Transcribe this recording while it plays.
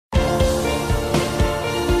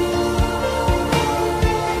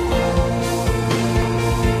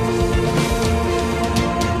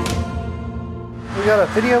got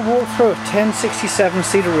a video walkthrough of 1067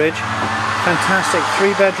 Cedar Ridge. Fantastic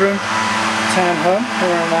 3-bedroom townhome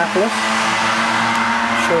here in Annapolis.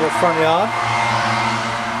 Show the front yard.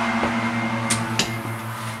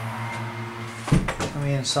 On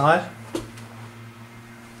the inside.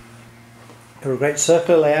 Got a great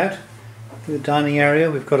circular layout. For the dining area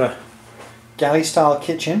we've got a galley style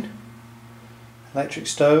kitchen, electric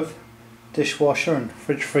stove, dishwasher and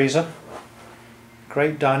fridge freezer.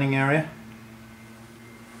 Great dining area.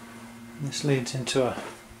 This leads into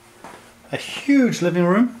a huge living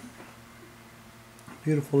room.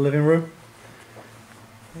 Beautiful living room.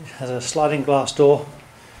 It has a sliding glass door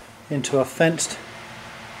into a fenced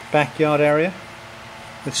backyard area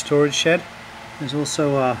with storage shed. There's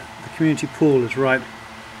also the community pool is right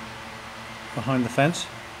behind the fence.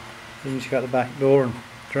 You just got the back door and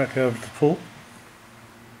directly over to the pool.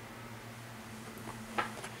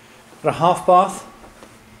 Got a half bath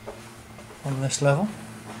on this level.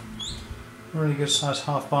 Really good sized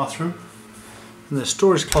half bathroom. And there's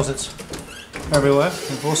storage closets everywhere.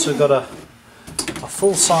 We've also got a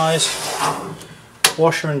full size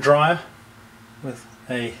washer and dryer with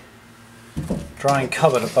a drying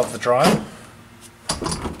cupboard above the dryer.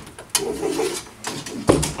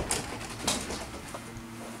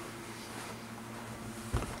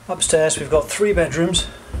 Upstairs we've got 3 bedrooms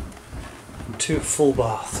and 2 full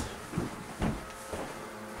baths.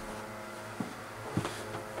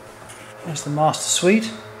 Here's the master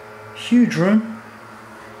suite. Huge room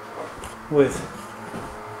with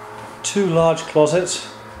 2 large closets,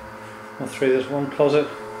 or 3, there's 1 closet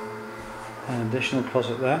and an additional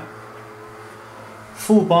closet there.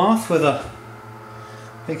 Full bath with a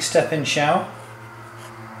big step-in shower.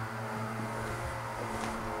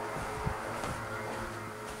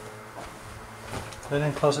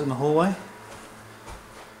 Linen closet in the hallway.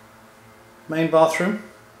 Main bathroom.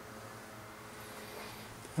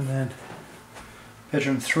 And then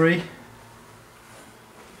bedroom 3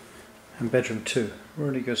 and bedroom 2.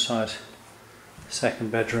 Really good size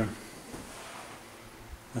second bedroom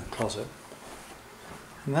and closet.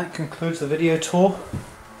 And that concludes the video tour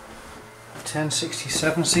of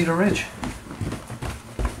 1067 Cedar Ridge.